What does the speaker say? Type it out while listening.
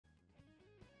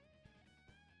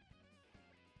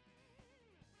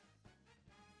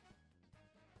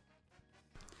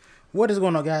What is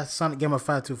going on, guys? Sonic Gamer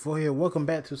 524 here. Welcome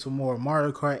back to some more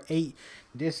Mario Kart 8.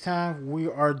 This time we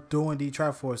are doing the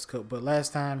Triforce Cup, but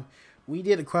last time we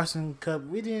did the Crossing Cup.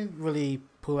 We didn't really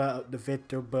pull out the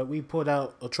victor, but we pulled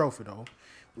out a trophy though.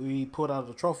 We pulled out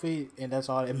a trophy, and that's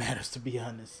all that matters, to be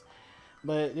honest.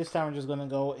 But this time we're just gonna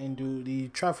go and do the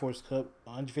Triforce Cup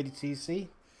 150cc.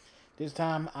 This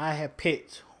time I have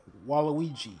picked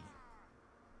Waluigi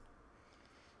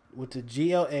with the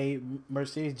GLA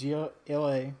Mercedes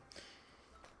GLA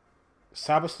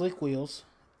Cyber Slick wheels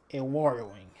and Wario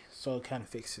Wing, so it kind of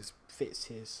fits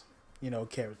his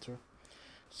character.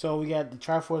 So we got the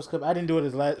Triforce Cup. I didn't do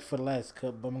it for the last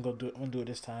cup, but I'm gonna do it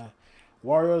this time.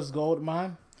 Wario's Gold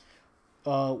Mine,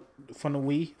 from the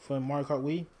Wii, from Mario Kart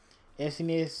Wii,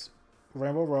 SNES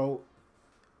Rainbow Road,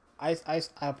 Ice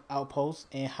Outpost,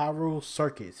 and Hyrule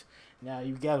Circuit. Now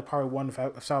you gotta probably wonder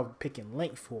if I was picking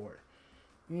Link for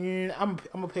it. I'm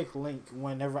gonna pick Link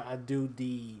whenever I do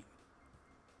the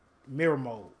mirror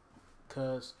mode,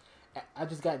 cause I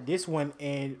just got this one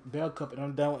in Bell Cup and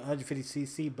I'm done with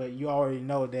 150cc. But you already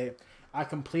know that I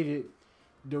completed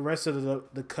the rest of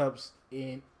the cups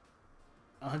in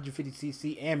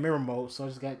 150cc and mirror mode, so I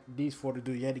just got these four to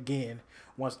do yet again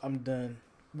once I'm done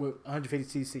with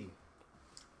 150cc.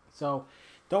 So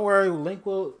don't worry, Link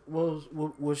will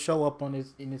show up on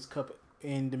this cup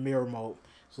in the mirror mode.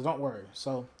 So don't worry.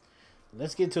 So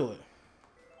let's get to it.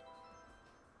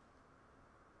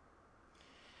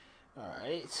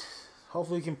 Alright.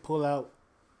 Hopefully we can pull out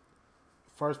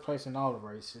first place in all the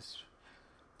races.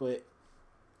 But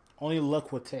only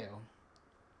luck will tell.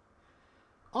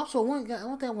 Also, one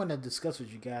thing I want to discuss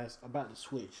with you guys about the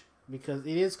Switch, because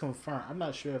it is confirmed. I'm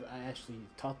not sure if I actually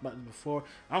talked about it before.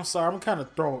 I'm sorry, I'm kind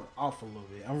of thrown off a little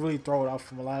bit. I'm really thrown off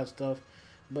from a lot of stuff.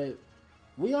 But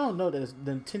we all know that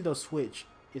the Nintendo Switch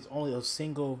is only a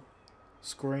single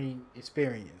screen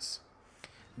experience.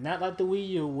 Not like the Wii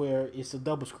U where it's a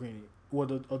double screen or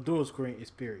a dual screen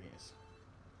experience.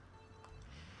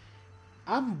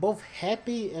 I'm both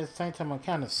happy at the same time. I'm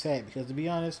kind of sad because, to be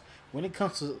honest, when it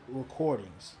comes to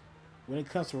recordings,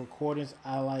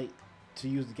 I like to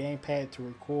use the gamepad to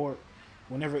record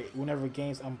whenever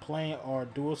games I'm playing are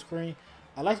dual screen.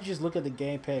 I like to just look at the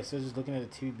gamepad instead of just looking at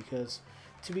the TV because,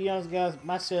 to be honest, guys,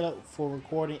 my setup for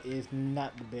recording is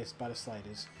not the best by the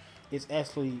slightest. It's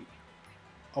actually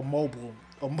a mobile.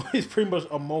 It's pretty much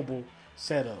a mobile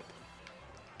setup.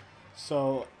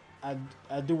 So I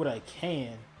do what I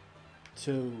can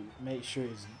to make sure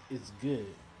it's good.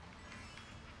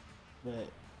 But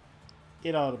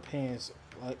it all depends,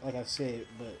 like I said.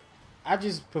 But I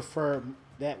just prefer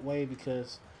that way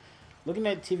because looking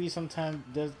at TV sometimes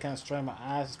does kind of strain my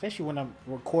eyes, especially when I'm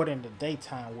recording in the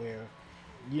daytime where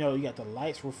you got the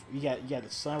lights, you got the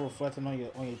sun reflecting on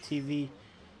your TV,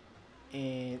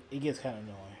 and it gets kind of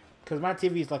annoying. Cause my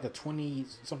TV is like a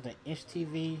 20-something inch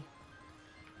TV,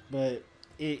 but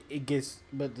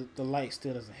the light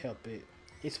still doesn't help it.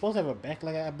 It's supposed to have a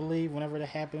backlight, I believe. Whenever that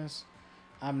happens,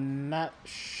 I'm not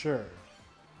sure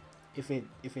if it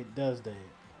does that.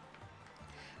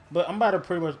 But I'm about to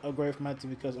pretty much upgrade for my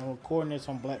TV because I'm recording this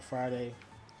on Black Friday.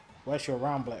 Well, actually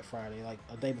around Black Friday, like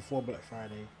a day before Black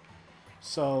Friday.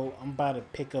 So I'm about to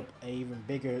pick up a even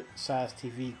bigger size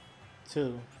TV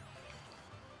too.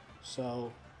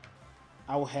 So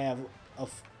I will have a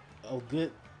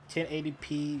good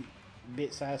 1080p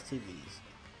bit size TVs.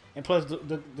 And plus,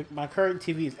 my current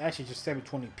TV is actually just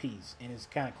 720p's, and it's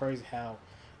kind of crazy how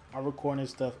I'm recording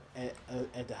this stuff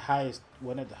at the highest,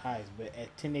 well, not the highest, but at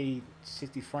 1080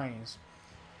 60 frames,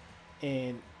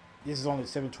 and this is only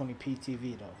 720p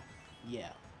TV though. Yeah,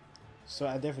 so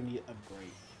I definitely need to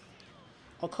upgrade.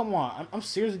 Oh, come on, I'm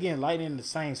seriously getting lighting in the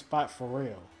same spot for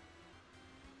real.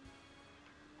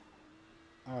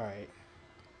 All right.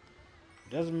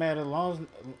 Doesn't matter as long as,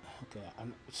 okay,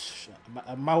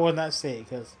 I might well not say it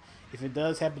because if it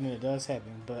does happen, then it does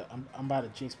happen. But I'm about to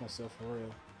jinx myself for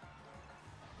real.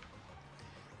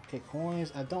 Okay,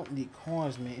 coins. I don't need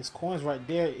coins, man. It's coins right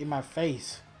there in my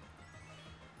face.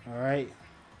 All right.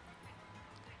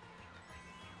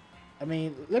 I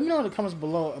mean, let me know in the comments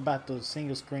below about the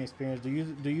single screen experience.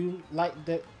 Do you like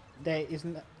that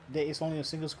it's only a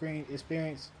single screen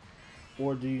experience,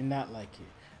 or do you not like it?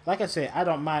 Like I said, I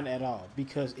don't mind at all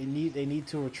because they need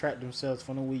to retract themselves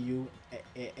from the Wii U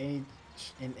in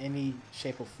any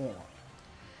shape or form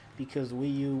because the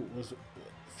Wii U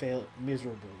failed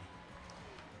miserably.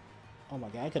 Oh my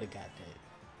god, I could have got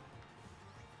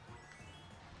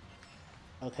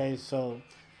that. Okay, so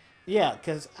yeah,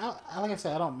 because like I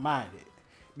said, I don't mind it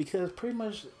because pretty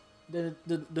much the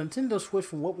Nintendo Switch,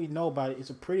 from what we know about it,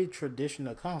 is a pretty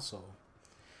traditional console.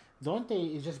 The only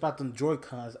thing is just about them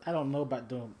Joy-Cons. I don't know about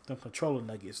them controller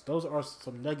nuggets. Those are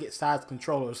some nugget-sized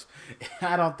controllers.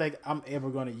 I don't think I'm ever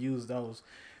going to use those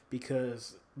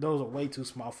because those are way too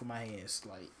small for my hands.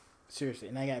 Like, seriously.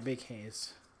 And I got big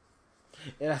hands.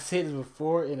 And I said this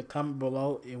before in the comment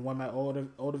below in one of my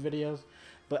older videos,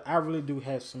 but I really do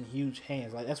have some huge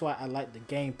hands. Like, that's why I like the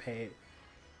gamepad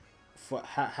for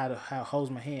how it holds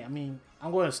my hand. I mean,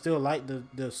 I'm going to still like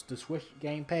the Switch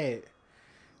gamepad,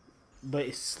 but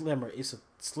it's slimmer. It's a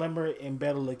slimmer and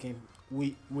better looking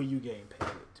Wii U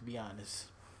gamepad, to be honest.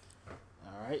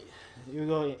 All right, here we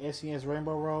go. SNES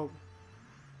Rainbow Road.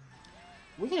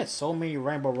 We got so many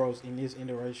Rainbow Roads in this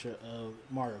iteration of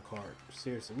Mario Kart.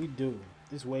 Seriously, we do.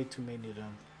 There's way too many of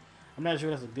them. I'm not sure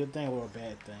that's a good thing or a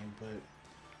bad thing, but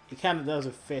it kind of does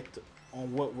affect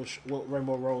on what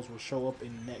Rainbow Roads will show up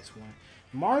in the next one.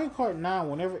 Mario Kart 9,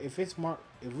 whenever if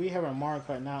we have a Mario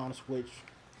Kart 9 on the Switch,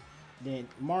 then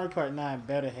Mario Kart 9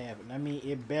 better have it. I mean,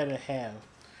 it better have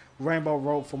Rainbow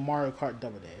Road for Mario Kart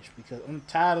Double Dash because I'm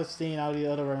tired of seeing all the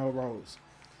other Rainbow Roads.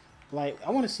 Like,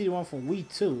 I want to see the one from Wii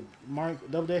too, Mario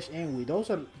Double Dash and Wii. Those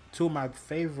are two of my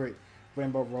favorite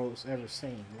Rainbow Roads ever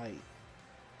seen. Like,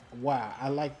 wow, I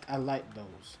like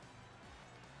those.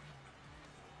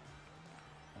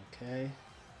 Okay.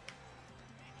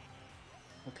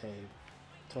 Okay.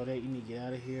 Toadette, you need to get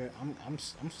out of here.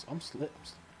 I'm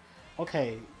slipped.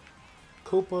 Okay,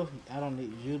 Koopa, I don't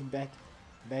need you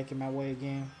back in my way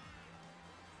again.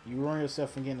 You ruin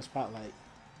yourself from getting the spotlight.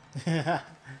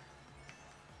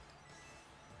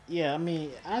 Yeah, I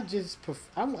mean, I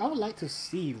would like to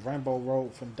see Rainbow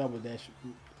Road from Double Dash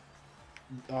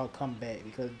come back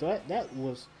because that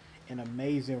was an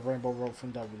amazing Rainbow Road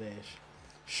from Double Dash.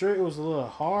 Sure, it was a little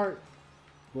hard,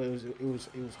 but it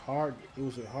was hard. It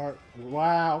was a hard.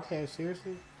 Wow. Okay,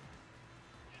 seriously.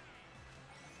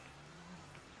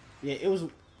 Yeah, it was.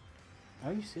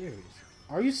 Are you serious?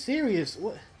 Are you serious?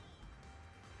 What?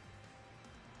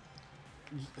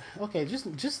 Okay,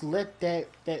 just let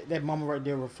that moment right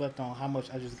there reflect on how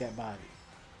much I just got bodied.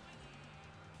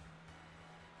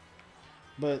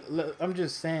 But look, I'm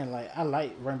just saying, like, I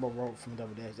like Rainbow Road from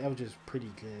Double Dash. That was just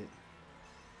pretty good.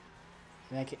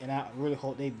 And I really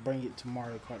hope they bring it to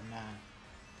Mario Kart 9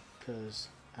 because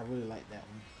I really like that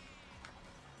one.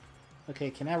 Okay,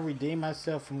 can I redeem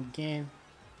myself from getting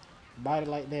body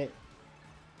like that?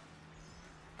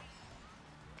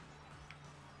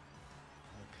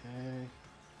 Okay.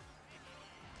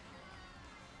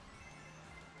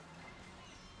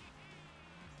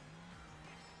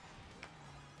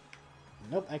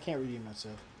 Nope, I can't redeem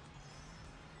myself.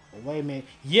 Oh, wait a minute.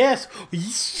 Yes!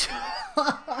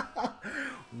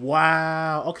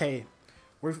 Wow. Okay.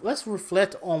 Let's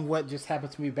reflect on what just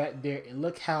happened to me back there and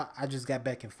look how I just got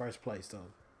back in first place, though.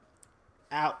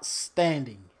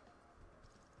 Outstanding.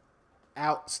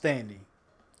 Outstanding.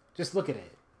 Just look at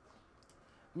it.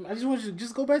 I just want you to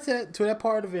just go back to that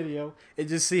part of the video and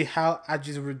just see how I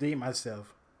just redeemed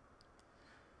myself.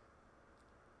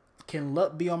 Can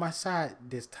luck be on my side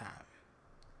this time?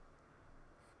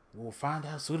 We'll find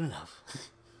out soon enough.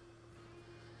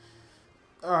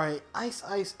 Alright,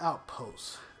 Ice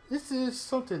Outpost. This is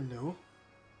something new.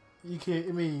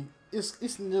 I mean,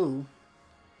 it's new.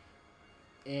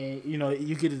 And, you know,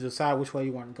 you get to decide which way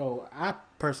you want to go. I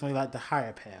personally like the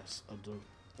higher paths of the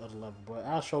level, but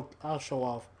I'll show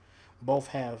off both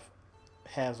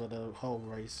halves of the whole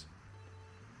race.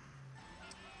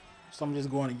 So I'm just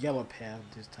going the yellow path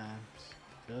this time.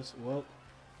 Just, well,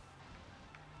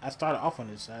 I started off on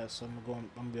this side, so I'm going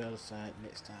on the other side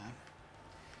next time.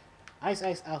 Ice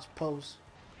Outpost,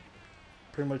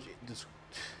 pretty much just,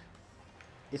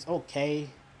 it's okay.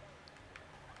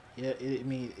 Yeah, I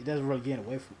mean, it doesn't really get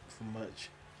away from much.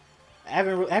 I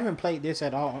haven't played this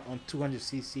at all on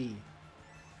 200cc,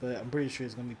 but I'm pretty sure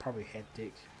it's gonna be probably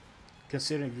hectic,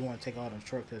 considering if you want to take all the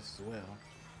shortcuts as well.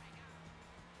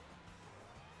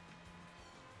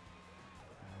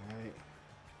 All right.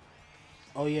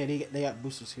 Oh yeah, they got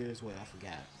boosters here as well. I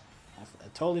forgot. I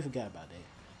totally forgot about that.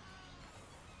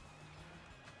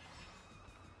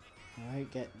 All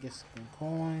right, get some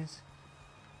coins.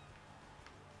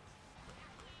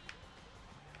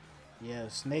 Yeah,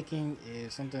 snaking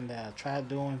is something that I try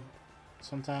doing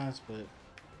sometimes, but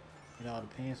it all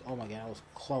depends. Oh my god, I was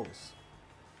close.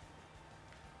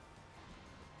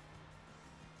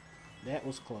 That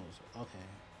was close. Okay,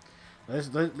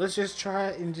 let's just try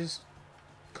it and just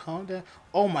calm down.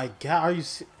 Oh my god, are you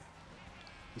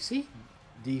see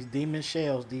these demon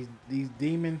shells, these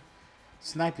demon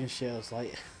sniping shells,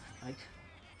 like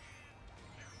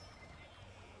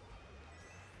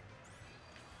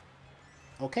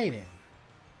okay then.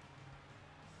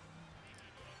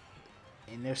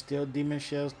 and there's still demon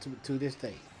shells to this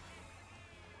day.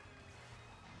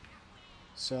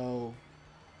 So,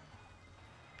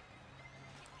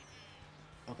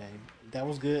 okay, that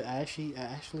was good. I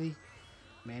actually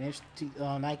managed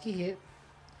to Nike hit,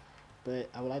 but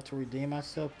I would like to redeem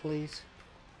myself, please,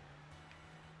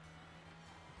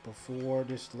 before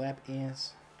this lap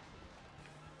ends.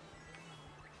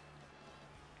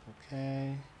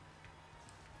 Okay.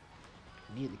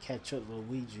 I need to catch up with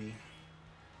Luigi.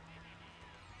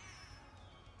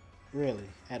 Really?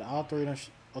 At all three of them?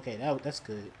 Okay, that's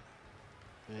good.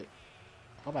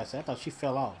 But I thought she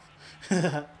fell off.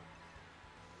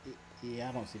 Yeah,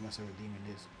 I don't see myself redeeming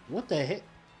this. What the heck?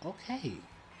 Okay.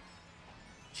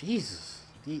 Jesus.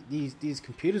 These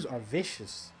computers are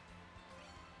vicious.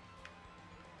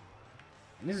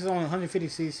 And this is only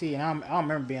 150cc, and I don't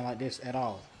remember being like this at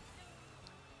all.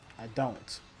 I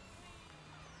don't.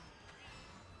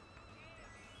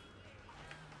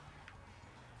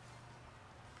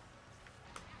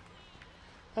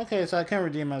 Okay, so I can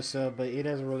redeem myself, but it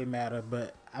doesn't really matter.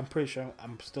 But I'm pretty sure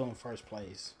I'm still in first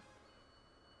place.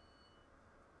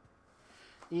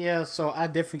 Yeah, so I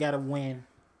definitely got to win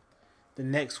the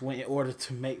next win in order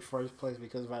to make first place,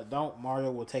 because if I don't,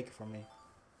 Mario will take it from me.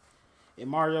 And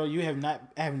Mario,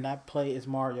 I have not played as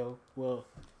Mario. Well,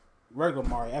 regular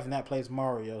Mario. I have not played as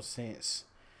Mario since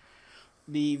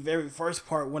the very first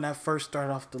part when I first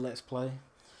started off the Let's Play.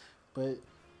 But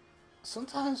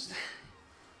sometimes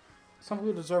some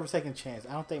people deserve a second chance.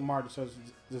 I don't think Mario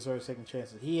deserves a second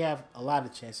chance. He have a lot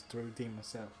of chances to redeem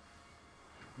himself.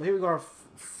 But here we go,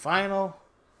 final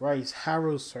race,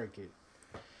 Hyrule Circuit.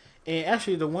 And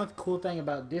actually, the one cool thing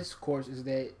about this course is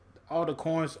that all the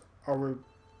coins are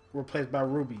replaced by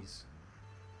rubies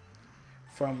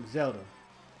from Zelda.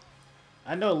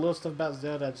 I know a little stuff about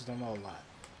Zelda, I just don't know a lot.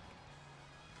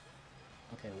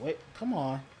 Okay, wait, come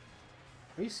on.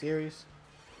 Are you serious?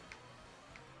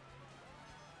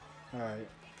 Alright.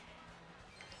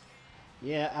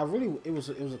 Yeah, it was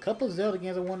a couple of Zelda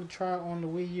games I wanted to try on the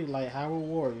Wii U, like Hyrule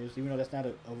Warriors, even though that's not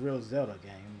a real Zelda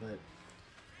game, but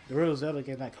the real Zelda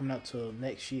game's not coming out till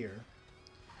next year.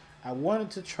 I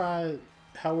wanted to try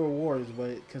Hyrule Warriors,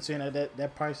 but considering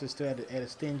that price is still at a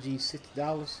stingy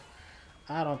 $60,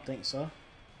 I don't think so.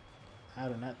 I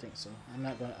do not think so.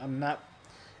 I'm not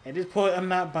at this point. I'm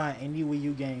not buying any Wii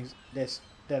U games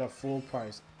that are full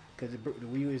price, because the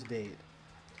Wii U is dead,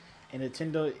 and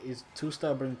Nintendo is too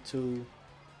stubborn to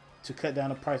cut down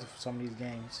the price for some of these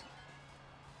games.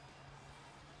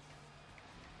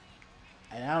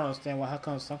 And I don't understand why. How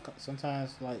come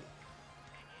sometimes, like,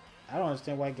 I don't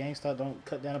understand why GameStop don't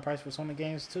cut down the price for some of the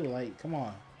games too. Like, come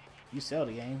on, you sell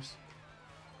the games.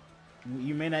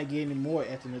 You may not get any more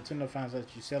after Nintendo finds out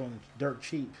you're selling dirt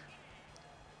cheap.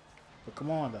 But come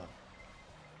on, though.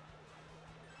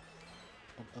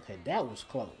 Okay, that was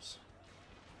close.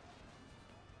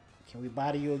 Can we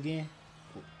body you again?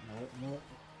 No,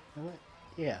 what?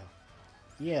 Yeah.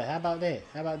 Yeah, how about that?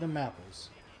 How about them apples?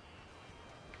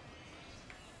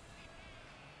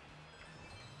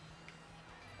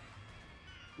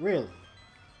 Really?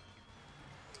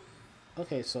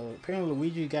 Okay, so apparently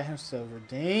Luigi got himself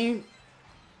redeemed.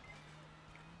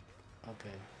 Okay.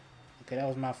 Okay, that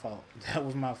was my fault. That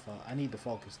was my fault. I need to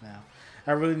focus now.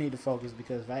 I really need to focus,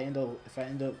 because if I end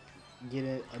up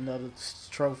getting another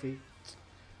trophy,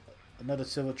 another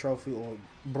silver trophy or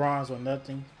bronze or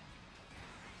nothing,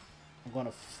 I'm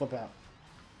gonna flip out.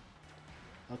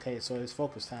 Okay, so it's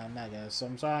focus time now, guys. So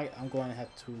I'm sorry, I'm going to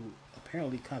have to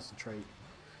apparently concentrate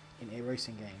in a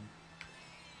racing game.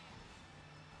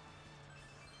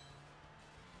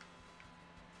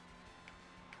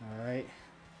 All right.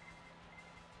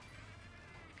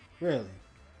 Really?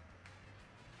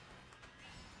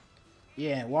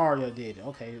 Yeah, Wario did it.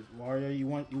 Okay, Wario, you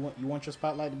want your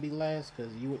spotlight to be last,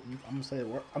 because I'm gonna say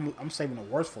I'm saving the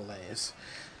worst for last.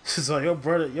 So your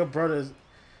brother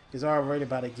is already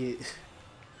about to get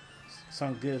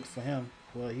something good for him.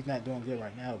 Well, he's not doing good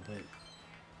right now, but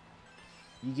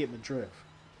you get my drift.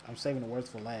 I'm saving the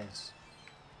worst for last.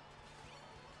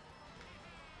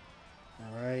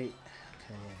 All right.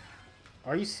 Okay.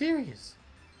 Are you serious?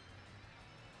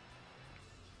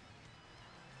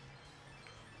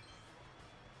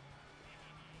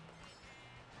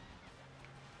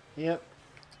 Yep.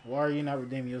 Wario, you're not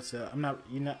redeeming yourself. Well,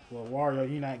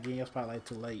 Wario, you're not getting your spotlight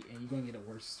too late, and you're going to get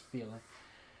a worse feeling.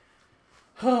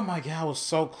 Oh my god, I was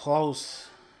so close.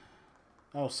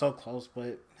 I was so close,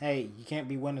 but hey, you can't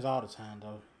be winners all the time,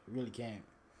 though. You really can't.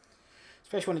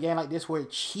 Especially in a game like this where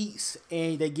it cheats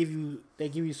and they give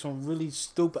you some really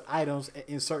stupid items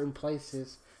in certain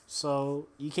places. So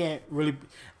you can't really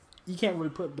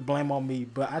put the blame on me,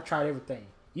 but I tried everything.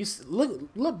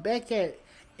 Look back at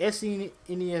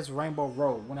SNES Rainbow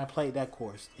Road when I played that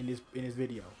course in this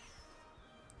video.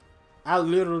 I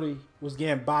literally was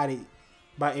getting bodied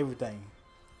by everything,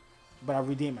 but I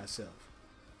redeemed myself.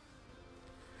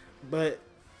 But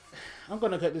I'm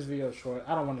gonna cut this video short.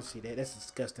 I don't want to see that. That's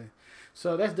disgusting.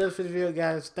 So that's does for the video,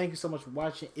 guys. Thank you so much for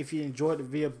watching. If you enjoyed the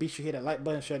video, be sure to hit that like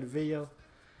button, share the video,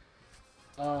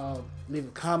 leave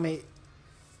a comment,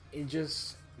 and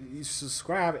just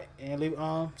subscribe and leave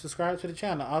subscribe to the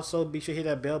channel. Also, be sure to hit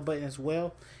that bell button as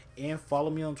well, and follow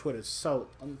me on Twitter. So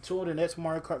until the next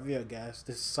Mario Kart video, guys.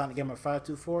 This is Sonic Gamer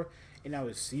 524, and I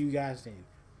will see you guys then.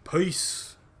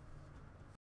 Peace.